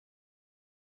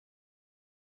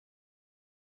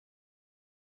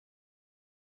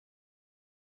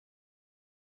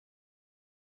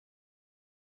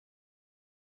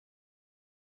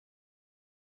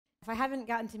If I haven't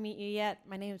gotten to meet you yet,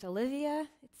 my name is Olivia.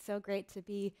 It's so great to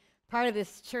be part of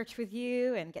this church with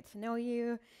you and get to know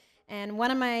you. And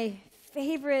one of my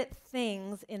favorite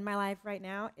things in my life right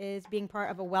now is being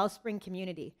part of a Wellspring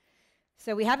community.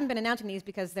 So we haven't been announcing these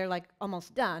because they're like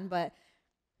almost done, but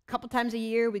a couple times a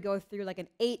year we go through like an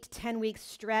 8 to 10 week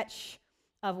stretch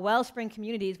of Wellspring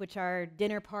communities, which are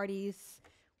dinner parties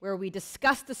where we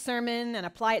discuss the sermon and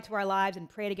apply it to our lives and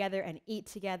pray together and eat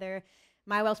together.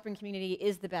 My Wellspring community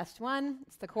is the best one.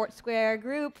 It's the Court Square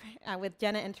group with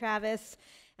Jenna and Travis,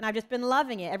 and I've just been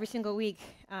loving it every single week.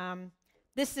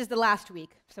 This is the last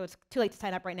week, so it's too late to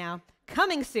sign up right now.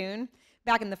 Coming soon,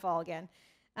 back in the fall again.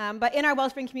 But in our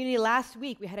Wellspring community last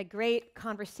week, we had a great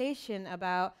conversation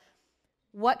about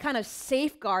what kind of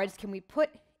safeguards can we put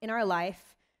in our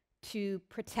life to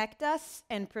protect us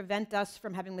and prevent us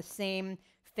from having the same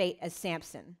fate as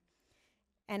Samson.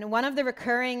 And one of the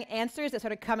recurring answers that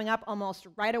started coming up almost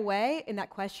right away in that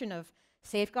question of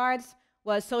safeguards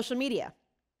was social media.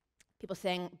 People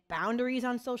saying boundaries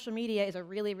on social media is a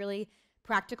really, really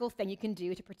practical thing you can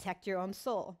do to protect your own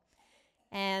soul.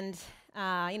 And,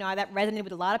 that resonated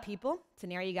with a lot of people. It's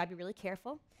an area you got to be really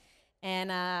careful. And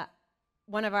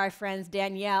one of our friends,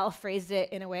 Danielle, phrased it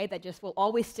in a way that just will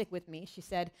always stick with me. She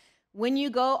said, when you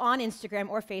go on Instagram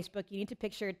or Facebook, you need to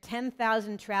picture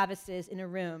 10,000 Travises in a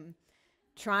room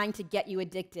trying to get you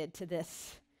addicted to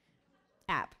this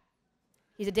app.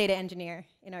 He's a data engineer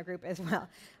in our group as well.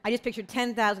 I just pictured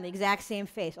 10,000, the exact same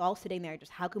face, all sitting there,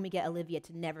 just how can we get Olivia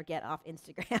to never get off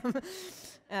Instagram?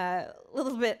 A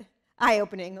little bit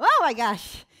eye-opening. Oh my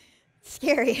gosh,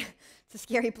 scary. It's a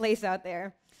scary place out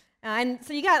there. And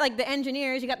so you got like the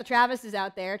engineers, you got the Travises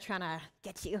out there trying to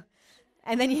get you.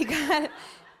 And then you got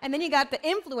the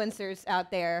influencers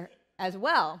out there as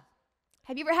well.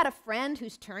 Have you ever had a friend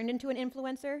who's turned into an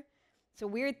influencer? It's a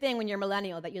weird thing when you're a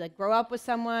millennial that you like grow up with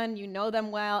someone, you know them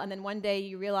well, and then one day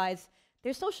you realize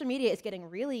their social media is getting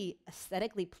really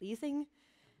aesthetically pleasing.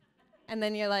 And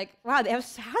then you're like, wow, how do they have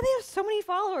so many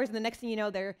followers? And the next thing you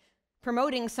know, they're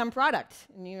promoting some product.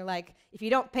 And you're like, if you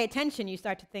don't pay attention, you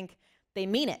start to think they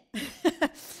mean it.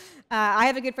 I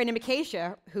have a good friend named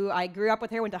Acacia, who I grew up with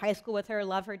her, went to high school with her,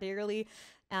 love her dearly.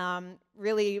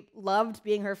 Really loved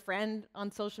being her friend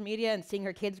on social media and seeing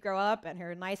her kids grow up and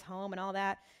her nice home and all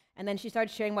that. And then she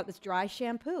started sharing about this dry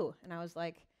shampoo. And I was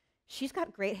like, she's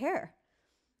got great hair.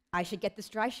 I should get this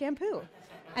dry shampoo.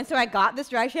 And so I got this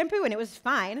dry shampoo, and it was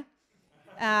fine.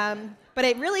 But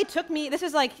it really took me, this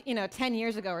is like, 10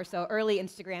 years ago or so, early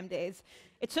Instagram days.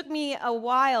 It took me a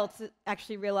while to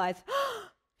actually realize,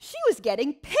 she was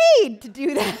getting paid to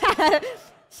do that.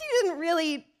 She didn't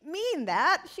really mean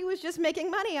that. She was just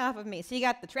making money off of me. So you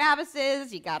got the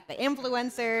Travises, you got the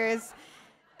influencers.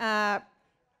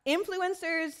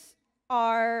 Influencers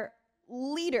are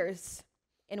leaders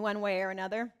in one way or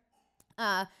another.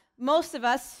 Most of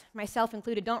us, myself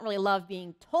included, don't really love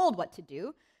being told what to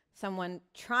do, someone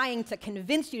trying to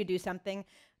convince you to do something,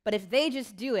 but if they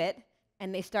just do it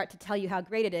and they start to tell you how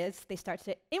great it is, they start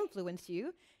to influence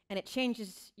you, and it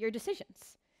changes your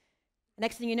decisions.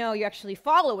 Next thing you know, you're actually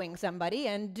following somebody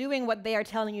and doing what they are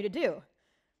telling you to do.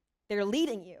 They're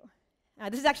leading you.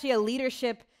 This is actually a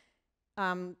leadership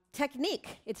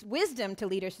technique. It's wisdom to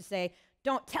leaders to say,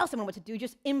 don't tell someone what to do,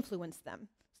 just influence them.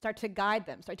 Start to guide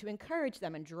them, start to encourage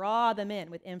them, and draw them in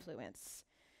with influence.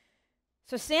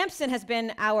 So Samson has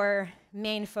been our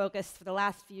main focus for the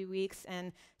last few weeks,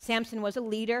 and Samson was a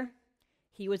leader.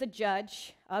 He was a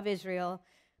judge of Israel.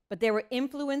 But there were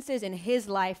influences in his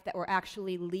life that were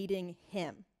actually leading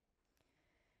him.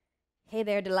 Hey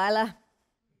there, Delilah.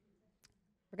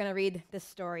 We're going to read this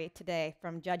story today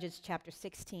from Judges chapter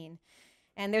 16.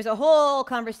 And there's a whole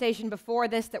conversation before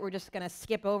this that we're just going to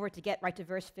skip over to get right to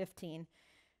verse 15,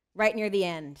 right near the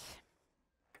end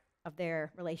of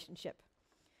their relationship.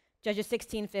 Judges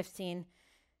 16:15.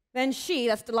 Then she,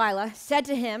 that's Delilah, said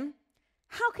to him,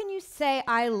 "How can you say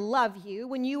I love you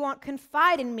when you won't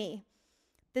confide in me?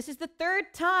 This is the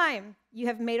third time you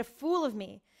have made a fool of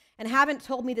me and haven't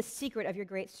told me the secret of your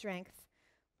great strength."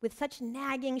 With such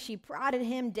nagging, she prodded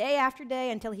him day after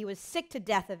day until he was sick to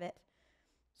death of it.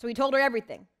 So he told her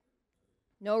everything.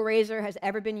 "No razor has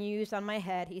ever been used on my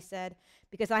head," he said,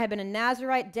 "because I have been a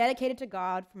Nazirite dedicated to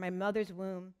God from my mother's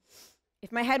womb.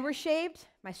 If my head were shaved,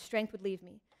 my strength would leave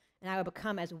me, and I would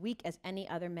become as weak as any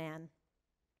other man."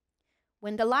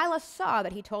 When Delilah saw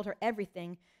that he told her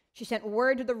everything, she sent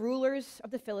word to the rulers of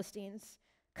the Philistines,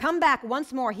 "Come back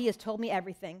once more, he has told me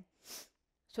everything."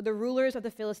 So the rulers of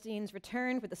the Philistines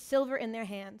returned with the silver in their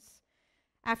hands.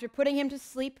 After putting him to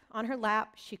sleep on her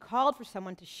lap, she called for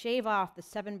someone to shave off the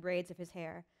 7 braids of his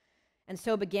hair, and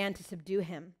so began to subdue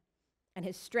him, and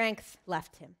his strength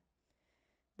left him.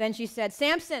 Then she said,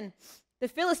 "Samson, the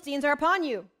Philistines are upon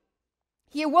you."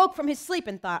 He awoke from his sleep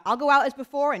and thought, "I'll go out as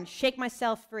before and shake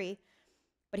myself free."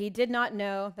 But he did not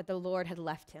know that the Lord had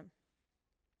left him.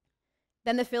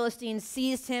 Then the Philistines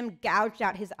seized him, gouged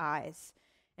out his eyes,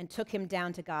 and took him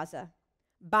down to Gaza.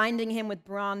 Binding him with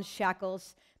bronze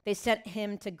shackles, they sent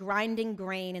him to grinding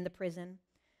grain in the prison.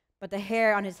 But the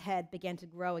hair on his head began to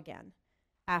grow again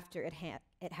after it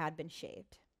had been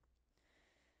shaved.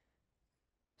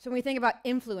 So when we think about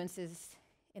influences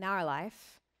in our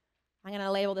life, I'm going to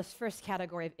label this first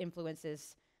category of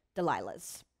influences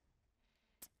Delilahs.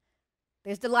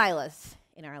 There's Delilahs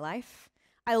in our life.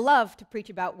 I love to preach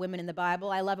about women in the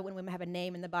Bible. I love it when women have a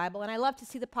name in the Bible, and I love to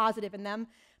see the positive in them.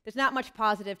 There's not much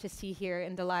positive to see here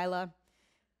in Delilah.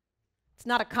 It's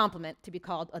not a compliment to be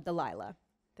called a Delilah.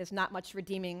 There's not much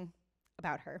redeeming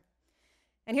about her.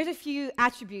 And here's a few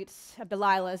attributes of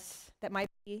Delilahs that might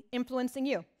be influencing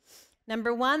you.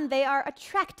 Number one, they are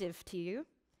attractive to you.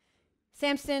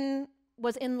 Samson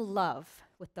was in love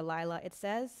with Delilah, it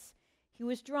says. He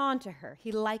was drawn to her.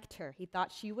 He liked her. He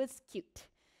thought she was cute.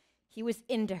 He was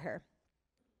into her.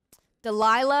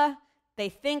 Delilah, they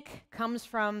think, comes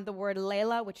from the word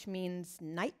Layla, which means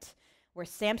night, where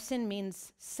Samson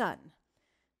means sun.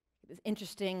 This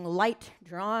interesting light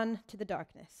drawn to the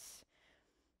darkness.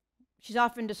 She's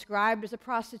often described as a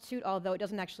prostitute, although it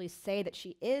doesn't actually say that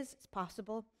she is. It's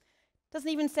possible. It doesn't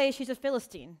even say she's a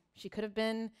Philistine. She could have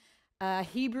been a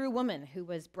Hebrew woman who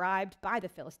was bribed by the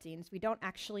Philistines. We don't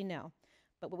actually know.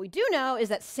 But what we do know is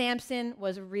that Samson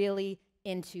was really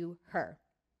into her.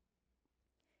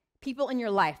 People in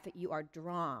your life that you are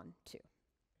drawn to.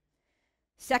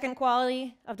 Second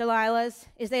quality of Delilah's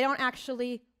is they don't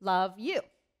actually love you.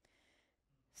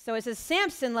 So it says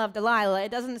Samson loved Delilah.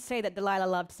 It doesn't say that Delilah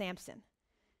loved Samson.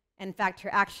 In fact,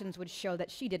 her actions would show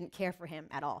that she didn't care for him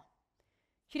at all.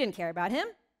 She didn't care about him.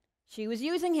 She was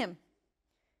using him.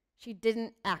 She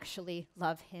didn't actually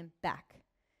love him back.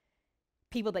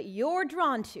 People that you're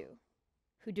drawn to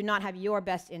who do not have your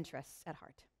best interests at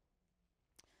heart.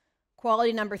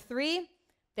 Quality number three,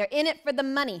 they're in it for the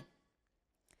money.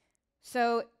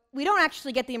 So we don't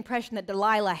actually get the impression that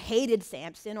Delilah hated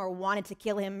Samson or wanted to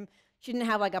kill him. She didn't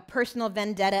have like a personal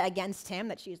vendetta against him,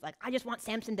 that she's like, I just want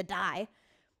Samson to die.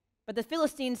 But the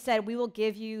Philistines said, we will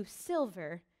give you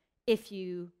silver if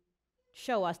you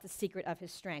show us the secret of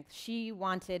his strength. She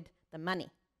wanted the money.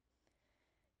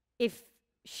 If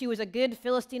she was a good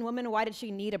Philistine woman, why did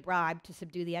she need a bribe to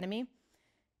subdue the enemy?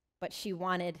 But she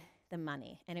wanted the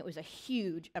money, and it was a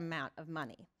huge amount of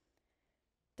money.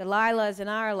 Delilahs in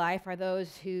our life are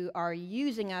those who are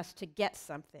using us to get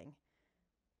something.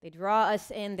 They draw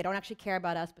us in. They don't actually care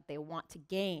about us, but they want to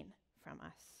gain from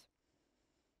us.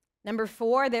 Number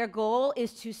four, their goal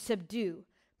is to subdue.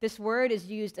 This word is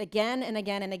used again and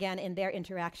again and again in their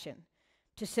interaction,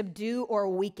 to subdue or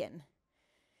weaken.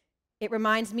 It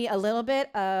reminds me a little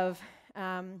bit of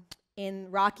in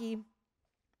Rocky,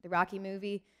 the Rocky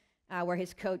movie, where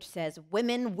his coach says,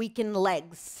 women weaken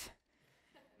legs.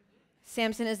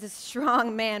 Samson is this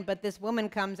strong man, but this woman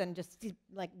comes and just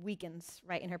like weakens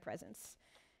right in her presence.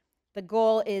 The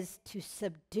goal is to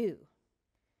subdue.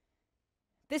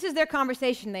 This is their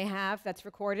conversation they have that's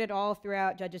recorded all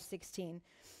throughout Judges 16.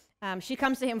 She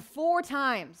comes to him 4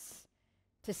 times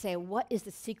to say, what is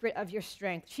the secret of your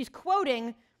strength? She's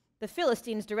quoting the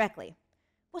Philistines directly.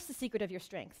 What's the secret of your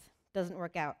strength? Doesn't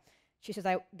work out. She says,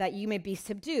 that you may be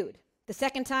subdued. The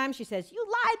second time, she says, you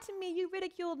lied to me, you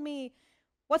ridiculed me.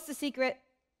 What's the secret?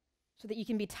 So that you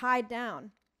can be tied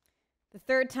down. The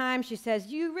third time, she says,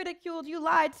 you ridiculed, you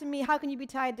lied to me, how can you be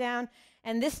tied down?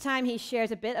 And this time, he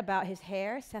shares a bit about his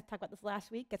hair. Seth talked about this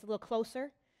last week, gets a little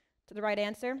closer to the right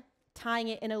answer, tying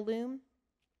it in a loom.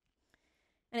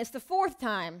 And it's the fourth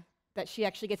time that she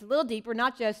actually gets a little deeper,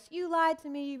 not just, you lied to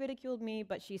me, you ridiculed me,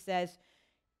 but she says,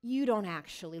 you don't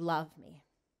actually love me.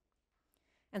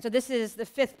 And so this is the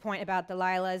fifth point about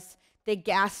Delilahs. They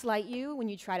gaslight you when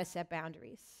you try to set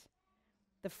boundaries.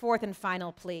 The fourth and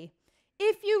final plea.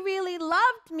 If you really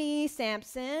loved me,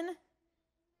 Samson,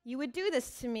 you would do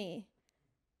this to me.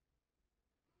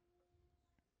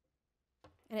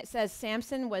 And it says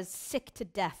Samson was sick to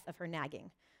death of her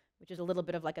nagging, which is a little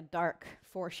bit of like a dark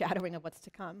foreshadowing of what's to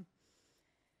come.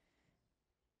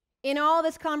 In all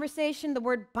this conversation, the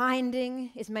word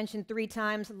binding is mentioned 3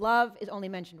 times. Love is only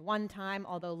mentioned 1 time,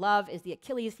 although love is the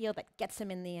Achilles heel that gets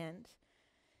him in the end.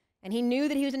 And he knew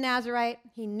that he was a Nazirite.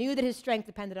 He knew that his strength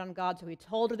depended on God, so he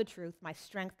told her the truth. My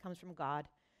strength comes from God.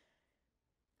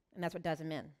 And that's what does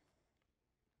him in.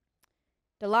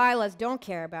 Delilahs don't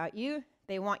care about you.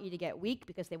 They want you to get weak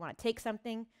because they want to take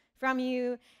something from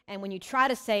you. And when you try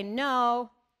to say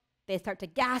no, they start to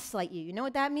gaslight you. You know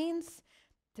what that means?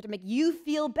 Start to make you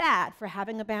feel bad for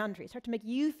having a boundary. Start to make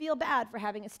you feel bad for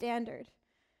having a standard.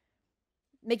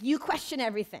 Make you question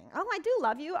everything. Oh, I do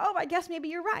love you. Oh, I guess maybe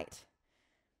you're right.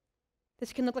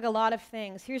 This can look like a lot of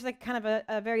things. Here's like kind of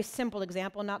a very simple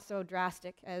example, not so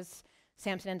drastic as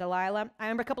Samson and Delilah. I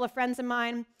remember a couple of friends of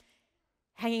mine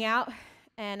hanging out,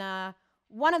 and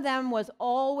one of them was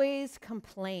always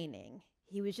complaining.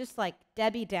 He was just like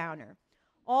Debbie Downer,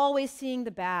 always seeing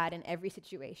the bad in every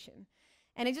situation.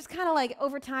 And it just kind of like,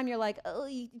 over time, you're like, oh,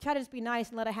 you try to just be nice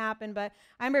and let it happen. But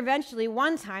I remember eventually,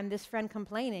 one time, this friend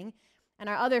complaining, and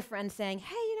our other friend saying,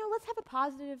 hey, let's have a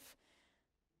positive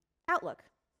outlook.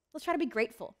 Let's try to be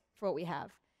grateful for what we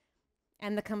have.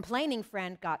 And the complaining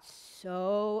friend got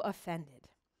so offended.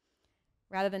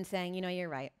 Rather than saying, you're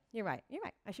right,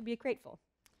 I should be grateful.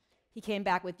 He came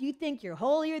back with, you think you're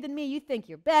holier than me? You think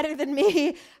you're better than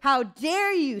me? How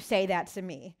dare you say that to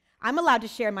me? I'm allowed to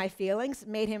share my feelings. It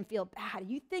made him feel bad.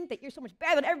 You think that you're so much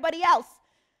better than everybody else.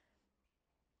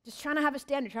 Just trying to have a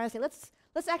standard, trying to say,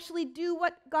 let's actually do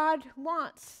what God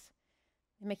wants,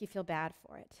 and make you feel bad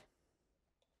for it.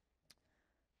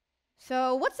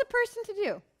 So what's a person to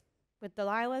do with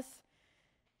Delilahs?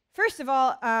 First of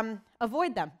all,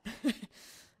 avoid them.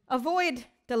 Avoid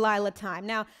Delilah time.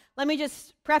 Now, let me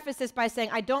just preface this by saying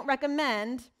I don't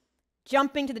recommend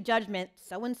jumping to the judgment,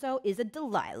 so-and-so is a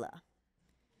Delilah.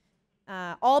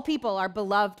 All people are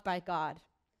beloved by God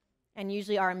and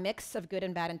usually are a mix of good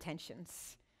and bad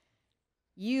intentions.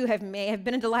 You may have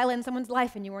been a Delilah in someone's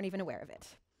life and you weren't even aware of it.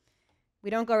 We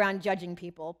don't go around judging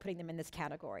people, putting them in this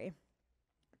category.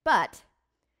 But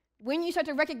when you start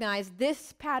to recognize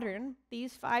this pattern,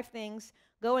 these 5 things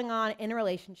going on in a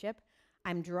relationship,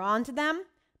 I'm drawn to them,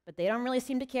 but they don't really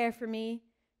seem to care for me.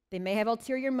 They may have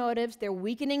ulterior motives. They're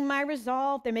weakening my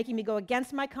resolve. They're making me go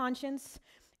against my conscience,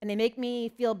 and they make me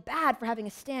feel bad for having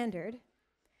a standard.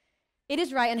 It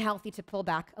is right and healthy to pull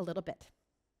back a little bit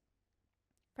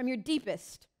from your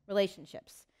deepest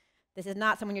relationships. This is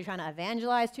not someone you're trying to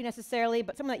evangelize to necessarily,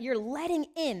 but someone that you're letting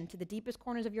into the deepest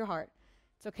corners of your heart.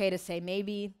 It's okay to say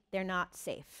maybe they're not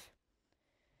safe.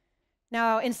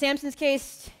 Now, in Samson's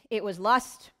case, it was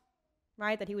lust,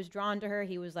 right? That he was drawn to her.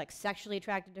 He was like sexually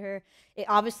attracted to her. It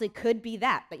obviously could be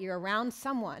that you're around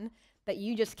someone that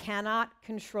you just cannot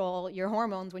control your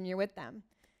hormones when you're with them.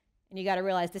 And you got to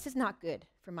realize this is not good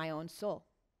for my own soul.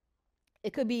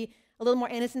 It could be a little more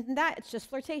innocent than that. It's just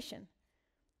flirtation.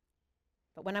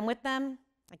 But when I'm with them,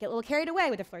 I get a little carried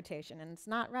away with the flirtation, and it's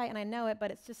not right, and I know it,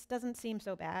 but it just doesn't seem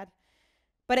so bad.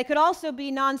 But it could also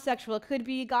be non-sexual. It could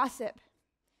be gossip.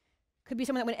 It could be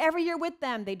someone that whenever you're with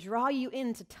them, they draw you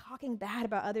into talking bad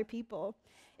about other people.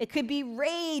 It could be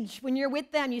rage. When you're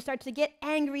with them, you start to get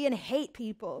angry and hate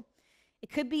people.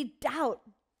 It could be doubt.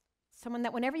 Someone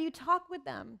that whenever you talk with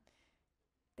them,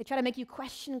 they try to make you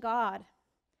question God.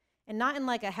 And not in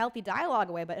like a healthy dialogue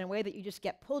way, but in a way that you just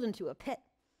get pulled into a pit.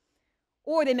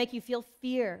 Or they make you feel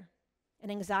fear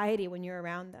and anxiety when you're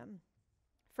around them.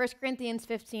 1 Corinthians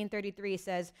 15:33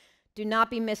 says, do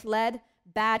not be misled.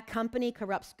 Bad company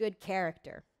corrupts good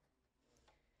character.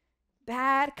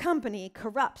 Bad company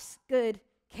corrupts good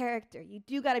character. You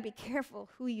do got to be careful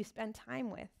who you spend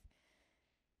time with.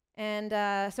 And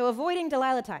so avoiding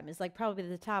Delilah time is like probably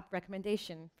the top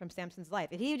recommendation from Samson's life.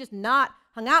 If he had just not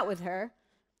hung out with her,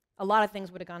 a lot of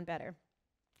things would have gone better.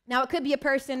 Now, it could be a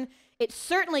person. It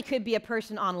certainly could be a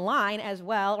person online as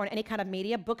well, or in any kind of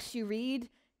media, books you read,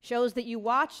 shows that you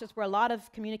watch. That's where a lot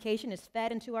of communication is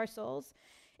fed into our souls.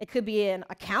 It could be an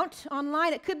account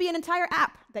online. It could be an entire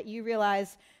app that you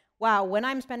realize, wow, when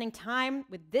I'm spending time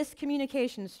with this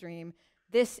communication stream,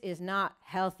 this is not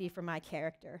healthy for my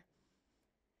character.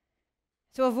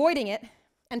 So avoiding it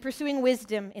and pursuing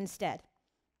wisdom instead.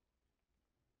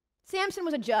 Samson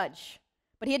was a judge,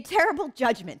 but he had terrible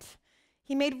judgment.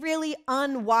 He made really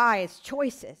unwise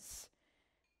choices.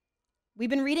 We've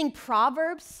been reading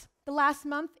Proverbs the last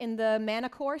month in the Manna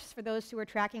course, for those who are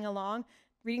tracking along,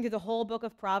 reading through the whole book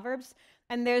of Proverbs.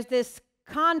 And there's this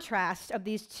contrast of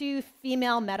these 2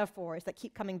 female metaphors that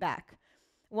keep coming back.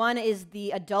 One is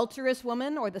the adulterous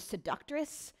woman or the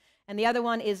seductress, and the other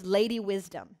one is Lady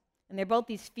Wisdom. And they're both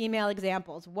these female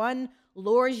examples. One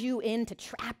lures you in to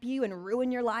trap you and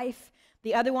ruin your life.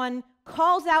 The other one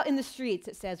calls out in the streets.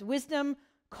 It says, wisdom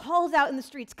calls out in the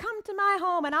streets, come to my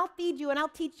home and I'll feed you and I'll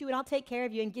teach you and I'll take care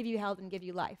of you and give you health and give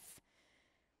you life.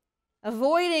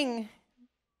 Avoiding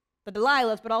the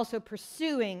Delilahs, but also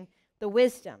pursuing the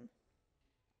wisdom.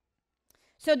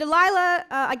 So Delilah,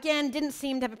 again, didn't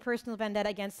seem to have a personal vendetta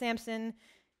against Samson.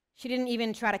 She didn't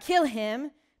even try to kill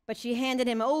him, but she handed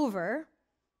him over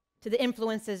to the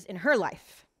influences in her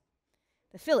life,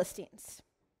 the Philistines.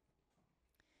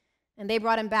 And they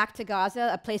brought him back to Gaza,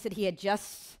 a place that he had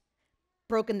just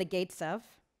broken the gates of.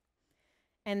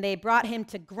 And they brought him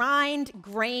to grind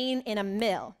grain in a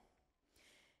mill.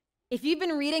 If you've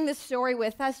been reading this story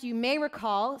with us, you may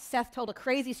recall Seth told a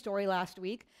crazy story last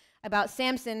week about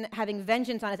Samson having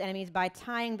vengeance on his enemies by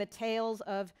tying the tails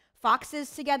of foxes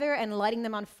together and lighting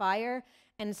them on fire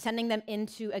and sending them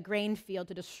into a grain field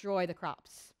to destroy the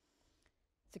crops.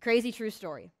 It's a crazy true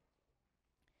story.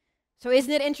 So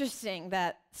isn't it interesting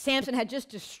that Samson had just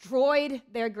destroyed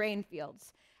their grain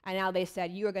fields, and now they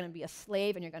said, you are going to be a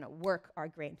slave and you're going to work our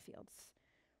grain fields.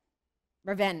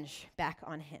 Revenge back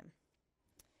on him.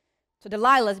 So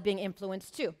Delilah is being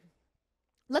influenced too.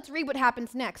 Let's read what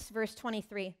happens next, verse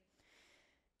 23.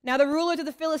 Now the rulers of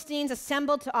the Philistines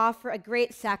assembled to offer a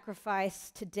great sacrifice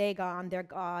to Dagon, their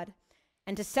god,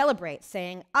 and to celebrate,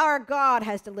 saying, our God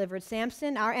has delivered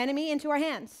Samson, our enemy, into our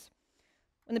hands.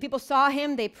 When the people saw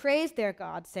him, they praised their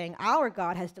God, saying, our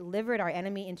God has delivered our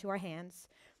enemy into our hands,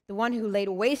 the one who laid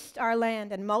waste our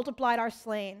land and multiplied our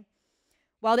slain.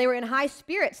 While they were in high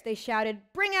spirits, they shouted,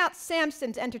 bring out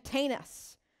Samson to entertain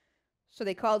us. So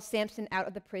they called Samson out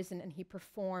of the prison, and he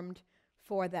performed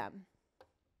for them.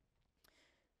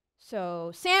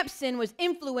 So Samson was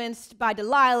influenced by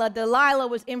Delilah. Delilah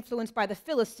was influenced by the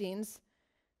Philistines.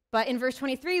 But in verse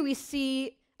 23, we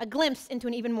see a glimpse into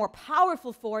an even more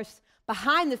powerful force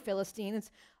behind the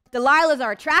Philistines. Delilahs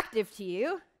are attractive to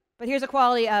you, but here's a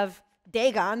quality of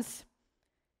Dagons.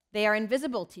 They are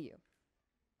invisible to you.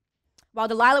 While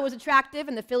Delilah was attractive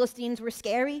and the Philistines were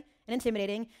scary and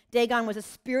intimidating, Dagon was a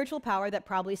spiritual power that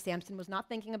probably Samson was not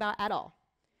thinking about at all.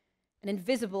 An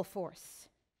invisible force.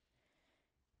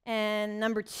 And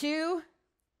number two,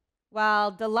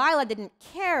 while Delilah didn't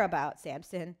care about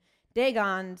Samson,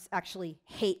 Dagons actually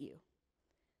hate you.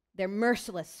 They're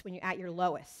merciless when you're at your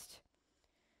lowest.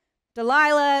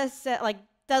 Delilah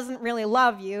doesn't really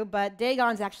love you, but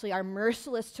Dagons actually are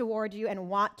merciless toward you and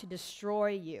want to destroy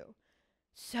you.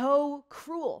 So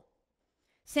cruel.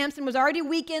 Samson was already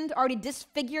weakened, already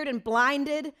disfigured and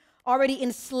blinded, already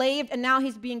enslaved, and now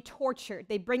he's being tortured.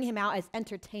 They bring him out as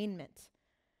entertainment.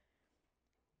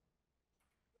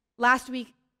 Last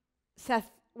week, Seth,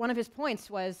 one of his points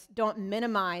was, don't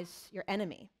minimize your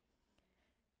enemy.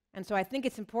 And so I think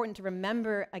it's important to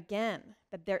remember again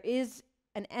that there is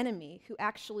an enemy who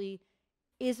actually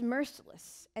is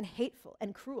merciless and hateful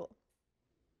and cruel.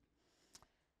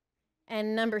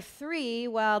 And number three,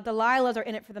 while Delilahs are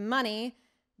in it for the money,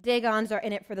 Dagons are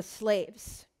in it for the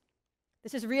slaves.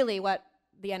 This is really what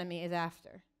the enemy is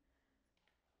after.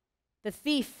 The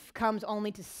thief comes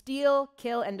only to steal,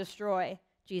 kill, and destroy,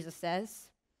 Jesus says.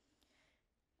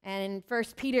 And in 1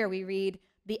 Peter we read,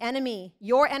 the enemy,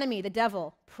 your enemy, the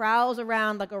devil, prowls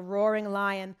around like a roaring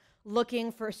lion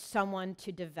looking for someone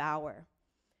to devour.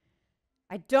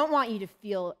 I don't want you to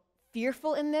feel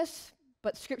fearful in this,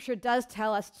 but Scripture does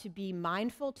tell us to be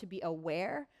mindful, to be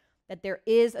aware that there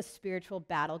is a spiritual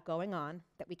battle going on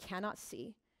that we cannot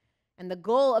see. And the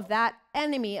goal of that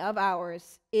enemy of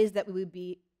ours is that we would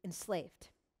be enslaved,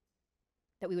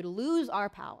 that we would lose our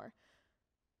power.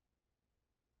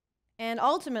 And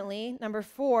ultimately, number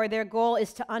four, their goal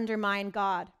is to undermine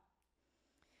God.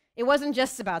 It wasn't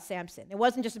just about Samson. It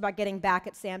wasn't just about getting back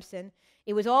at Samson.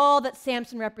 It was all that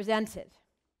Samson represented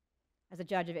as a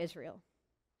judge of Israel.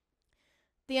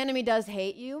 The enemy does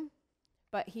hate you,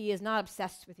 but he is not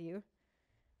obsessed with you.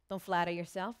 Don't flatter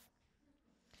yourself.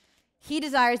 He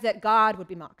desires that God would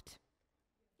be mocked,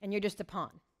 and you're just a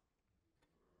pawn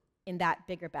in that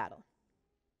bigger battle.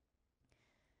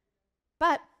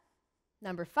 But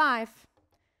number five,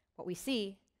 what we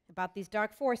see about these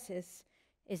dark forces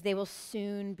is they will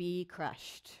soon be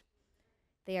crushed.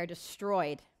 They are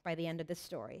destroyed by the end of this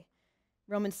story.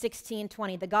 Romans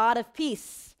 16:20, the God of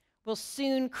peace will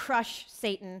soon crush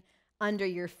Satan under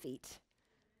your feet.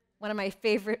 One of my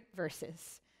favorite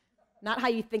verses. Not how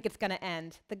you think it's going to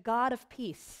end. The God of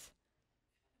peace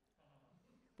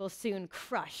will soon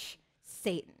crush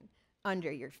Satan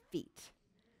under your feet.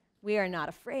 We are not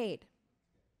afraid.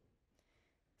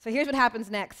 So here's what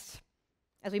happens next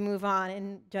as we move on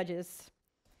in Judges.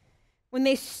 When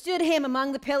they stood him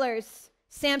among the pillars,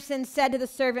 Samson said to the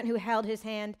servant who held his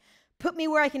hand, put me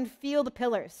where I can feel the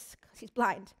pillars, because he's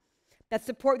blind, that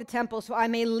support the temple, so I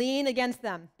may lean against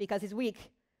them, because he's weak.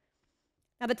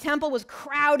 Now the temple was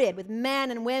crowded with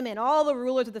men and women. All the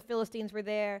rulers of the Philistines were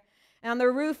there. And on the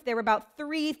roof there were about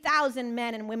 3,000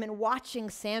 men and women watching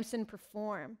Samson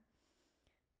perform.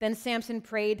 Then Samson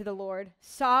prayed to the Lord,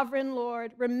 Sovereign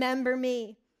Lord, remember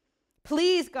me.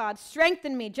 Please, God,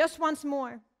 strengthen me just once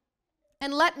more.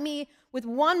 And let me, with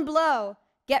one blow,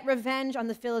 get revenge on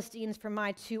the Philistines for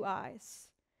my 2 eyes.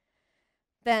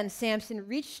 Then Samson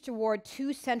reached toward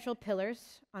two central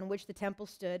pillars on which the temple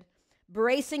stood,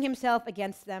 bracing himself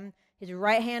against them, his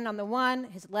right hand on the one,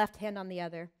 his left hand on the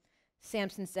other.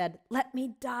 Samson said, "Let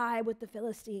me die with the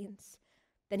Philistines."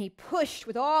 Then he pushed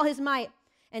with all his might,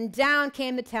 and down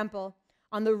came the temple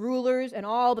on the rulers and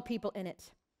all the people in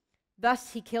it.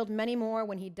 Thus he killed many more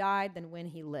when he died than when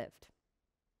he lived.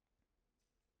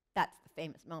 That's the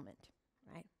famous moment,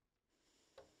 right?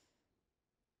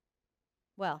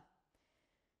 Well,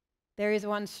 there is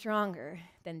one stronger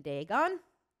than Dagon,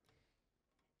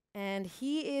 and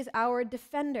he is our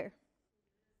defender.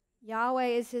 Yahweh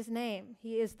is his name.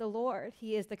 He is the Lord.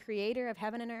 He is the creator of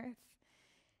heaven and earth.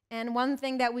 And one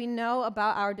thing that we know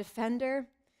about our defender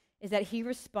is that he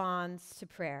responds to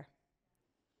prayer.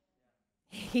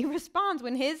 He responds.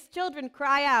 When his children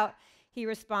cry out, he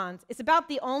responds. It's about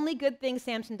the only good thing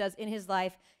Samson does in his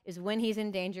life is when he's in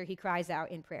danger, he cries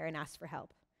out in prayer and asks for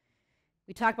help.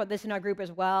 We talked about this in our group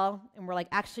as well, and we're like,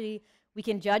 actually, we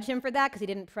can judge him for that because he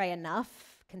didn't pray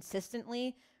enough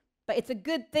consistently. But it's a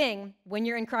good thing when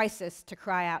you're in crisis to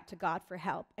cry out to God for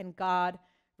help, and God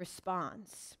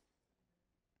responds.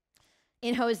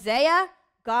 In Hosea,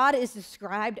 God is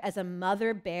described as a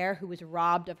mother bear who was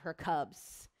robbed of her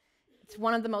cubs. It's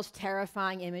one of the most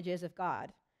terrifying images of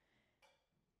God.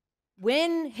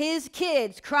 When his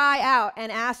kids cry out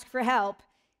and ask for help,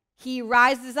 he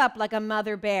rises up like a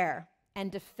mother bear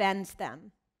and defends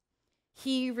them.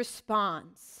 He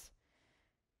responds.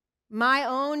 My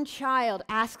own child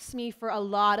asks me for a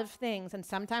lot of things, and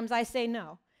sometimes I say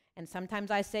no, and sometimes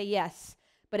I say yes.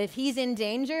 But if he's in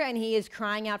danger and he is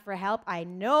crying out for help, I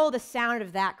know the sound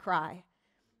of that cry.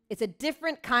 It's a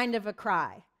different kind of a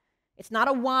cry. It's not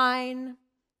a whine.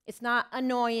 It's not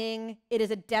annoying. It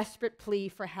is a desperate plea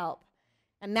for help.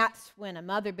 And that's when a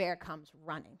mother bear comes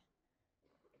running.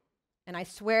 And I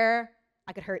swear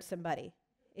I could hurt somebody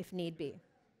if need be.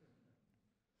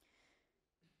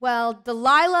 Well,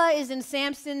 Delilah is in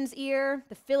Samson's ear.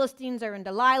 The Philistines are in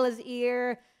Delilah's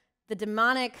ear. The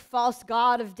demonic false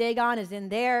god of Dagon is in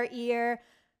their ear.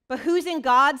 But who's in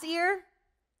God's ear?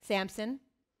 Samson.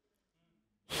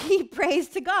 He prays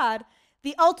to God,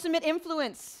 the ultimate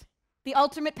influence, the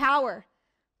ultimate power,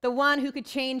 the one who could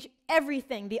change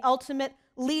everything, the ultimate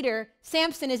leader.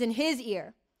 Samson is in his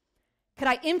ear. Could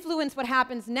I influence what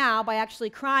happens now by actually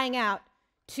crying out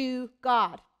to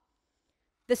God?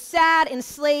 The sad,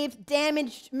 enslaved,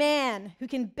 damaged man who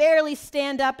can barely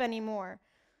stand up anymore.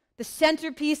 The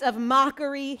centerpiece of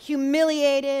mockery,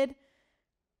 humiliated.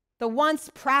 The once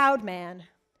proud man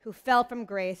who fell from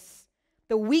grace.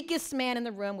 The weakest man in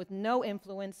the room with no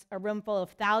influence, a room full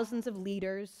of thousands of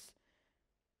leaders.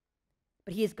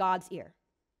 But he is God's ear.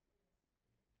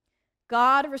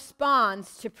 God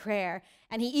responds to prayer,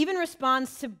 and he even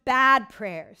responds to bad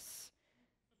prayers.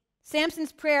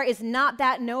 Samson's prayer is not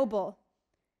that noble.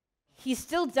 He's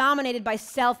still dominated by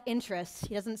self-interest.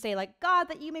 He doesn't say, like, God,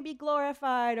 that you may be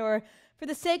glorified, or for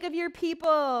the sake of your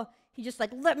people. He just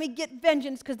like, let me get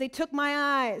vengeance because they took my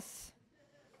eyes.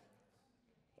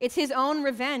 It's his own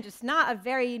revenge. It's not a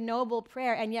very noble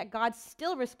prayer, and yet God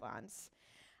still responds.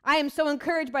 I am so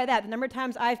encouraged by that. The number of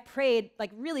times I've prayed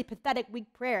like really pathetic,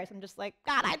 weak prayers, I'm just like,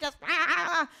 God,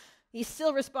 He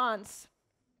still responds.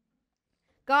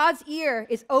 God's ear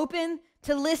is open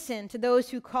to listen to those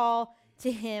who call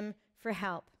to him for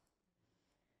help.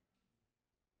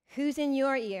 Who's in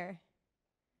your ear?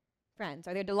 Friends,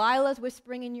 are there Delilahs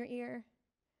whispering in your ear?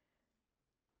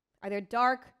 Are there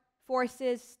dark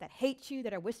forces that hate you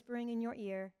that are whispering in your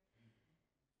ear?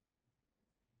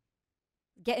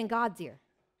 Get in God's ear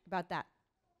about that.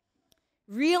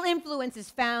 Real influence is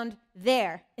found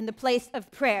there in the place of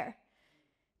prayer.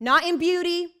 Not in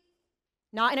beauty,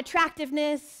 not in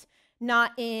attractiveness,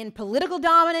 not in political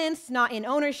dominance, not in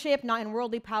ownership, not in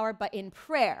worldly power, but in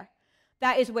prayer.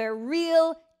 That is where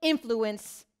real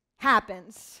influence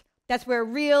happens. That's where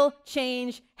real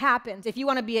change happens. If you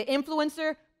want to be an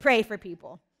influencer, pray for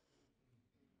people.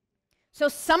 So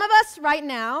some of us right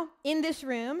now in this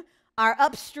room are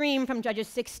upstream from Judges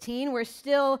 16. We're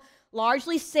still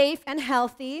largely safe and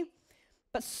healthy,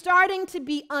 but starting to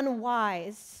be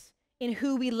unwise in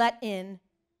who we let in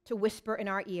to whisper in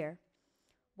our ear.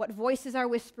 What voices are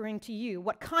whispering to you?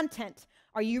 What content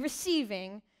are you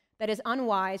receiving that is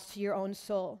unwise to your own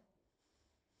soul?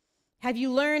 Have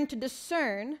you learned to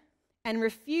discern and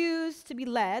refuse to be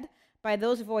led by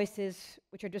those voices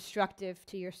which are destructive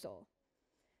to your soul?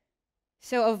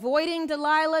 So avoiding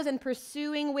Delilahs and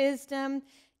pursuing wisdom,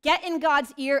 get in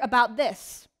God's ear about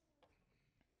this.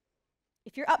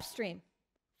 If you're upstream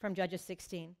from Judges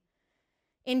 16.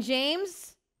 In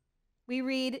James, we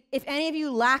read, if any of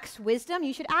you lacks wisdom,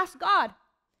 you should ask God,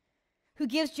 who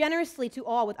gives generously to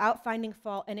all without finding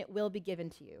fault, and it will be given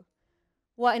to you.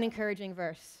 What an encouraging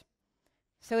verse.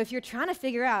 So if you're trying to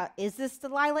figure out, is this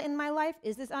Delilah in my life?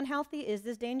 Is this unhealthy? Is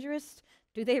this dangerous?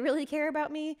 Do they really care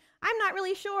about me? I'm not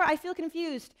really sure. I feel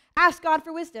confused. Ask God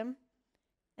for wisdom,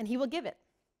 and he will give it.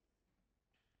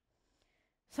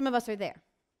 Some of us are there.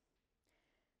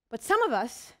 But some of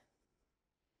us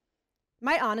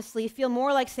might honestly feel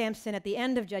more like Samson at the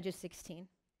end of Judges 16.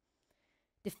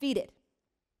 Defeated,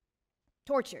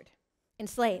 tortured,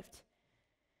 enslaved,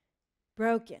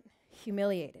 broken,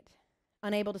 humiliated,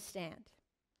 unable to stand.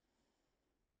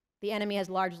 The enemy has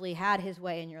largely had his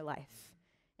way in your life,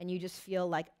 and you just feel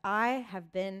like, I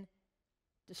have been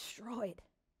destroyed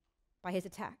by his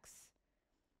attacks.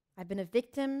 I've been a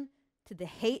victim to the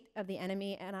hate of the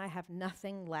enemy, and I have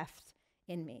nothing left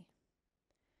in me.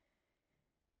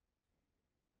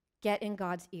 Get in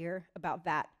God's ear about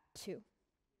that too.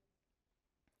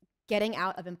 Getting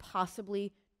out of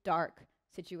impossibly dark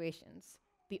situations.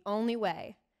 The only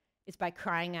way is by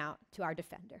crying out to our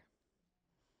defender.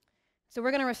 So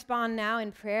we're going to respond now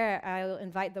in prayer. I will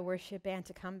invite the worship band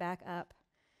to come back up.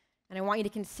 And I want you to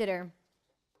consider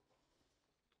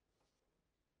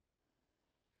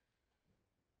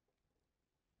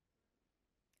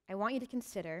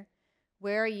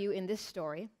where are you in this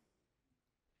story?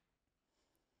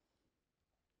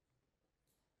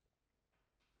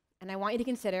 And I want you to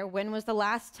consider, when was the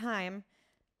last time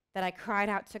that I cried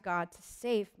out to God to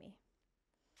save me?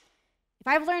 If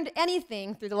I've learned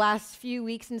anything through the last few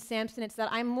weeks in Samson, it's that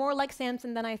I'm more like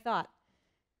Samson than I thought.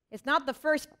 It's not the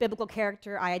first biblical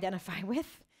character I identify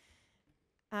with,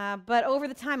 but over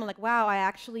the time, I'm like, wow, I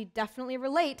actually definitely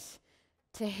relate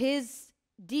to his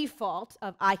default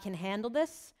of, I can handle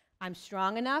this, I'm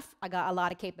strong enough, I got a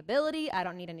lot of capability, I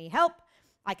don't need any help,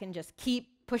 I can just keep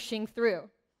pushing through.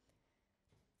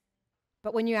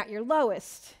 But when you're at your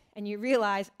lowest and you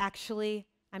realize, actually,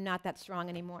 I'm not that strong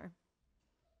anymore,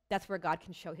 that's where God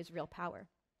can show his real power.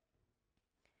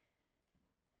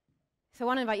 So I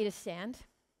want to invite you to stand.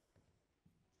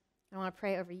 I want to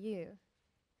pray over you.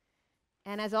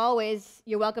 And as always,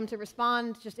 you're welcome to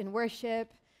respond just in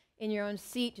worship, in your own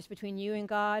seat, just between you and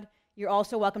God. You're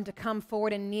also welcome to come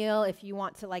forward and kneel if you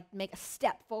want to make a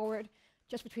step forward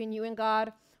just between you and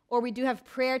God. Or we do have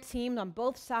prayer teams on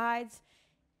both sides.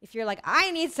 If you're like,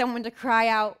 I need someone to cry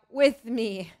out with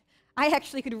me. I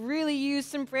actually could really use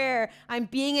some prayer. I'm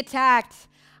being attacked.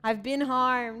 I've been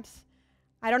harmed.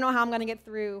 I don't know how I'm going to get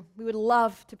through. We would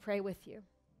love to pray with you.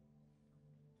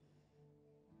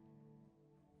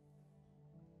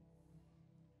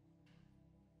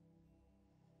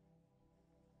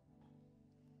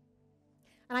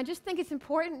 And I just think it's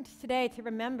important today to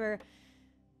remember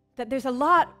that there's a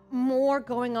lot more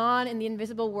going on in the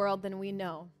invisible world than we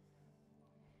know.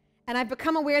 And I've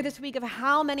become aware this week of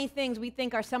how many things we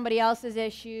think are somebody else's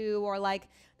issue or like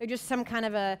they're just some kind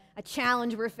of a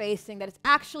challenge we're facing, that it's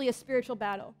actually a spiritual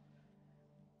battle.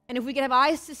 And if we could have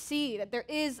eyes to see that there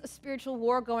is a spiritual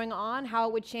war going on, how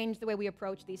it would change the way we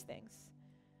approach these things.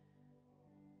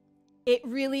 It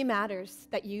really matters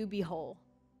that you be whole.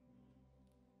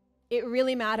 It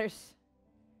really matters.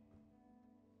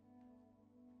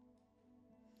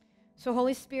 So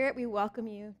Holy Spirit, we welcome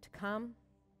you to come.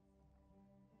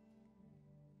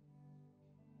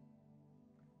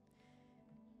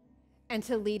 And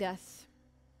to lead us.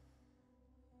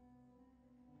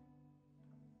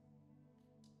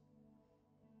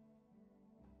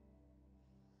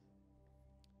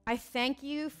 I thank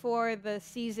you for the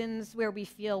seasons where we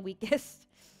feel weakest.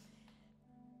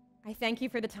 I thank you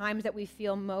for the times that we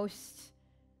feel most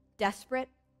desperate.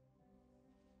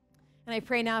 And I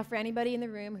pray now for anybody in the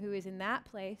room who is in that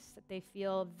place, that they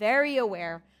feel very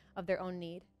aware of their own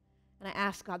need. And I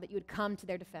ask, God, that you would come to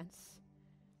their defense,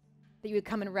 that you would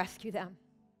come and rescue them,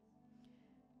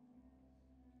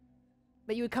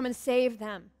 that you would come and save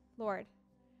them, Lord,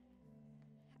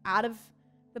 out of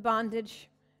the bondage,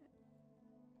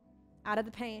 out of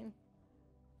the pain.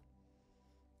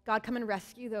 God, come and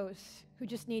rescue those who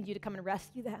just need you to come and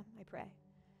rescue them, I pray.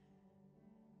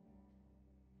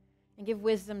 And give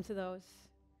wisdom to those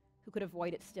who could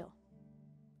avoid it still.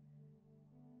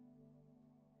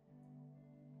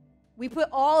 We put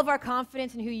all of our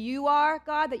confidence in who you are,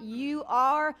 God, that you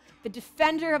are the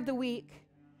defender of the weak.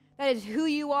 That is who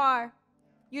you are.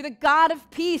 You're the God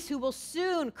of peace who will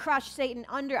soon crush Satan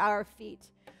under our feet.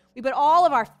 We put all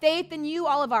of our faith in you,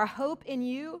 all of our hope in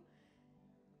you.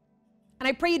 And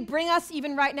I pray you'd bring us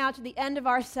even right now to the end of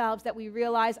ourselves, that we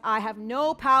realize I have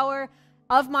no power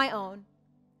of my own.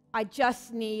 I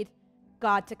just need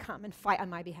God to come and fight on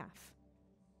my behalf.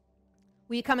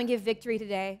 Will you come and give victory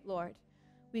today, Lord?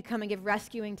 Will you come and give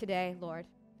rescuing today, Lord?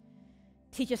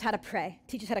 Teach us how to pray.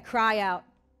 Teach us how to cry out.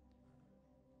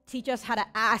 Teach us how to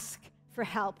ask for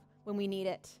help when we need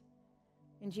it.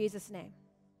 In Jesus' name,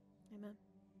 amen.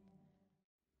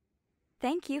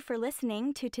 Thank you for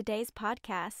listening to today's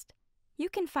podcast. You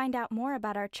can find out more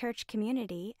about our church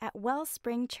community at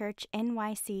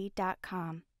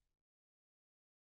wellspringchurchnyc.com.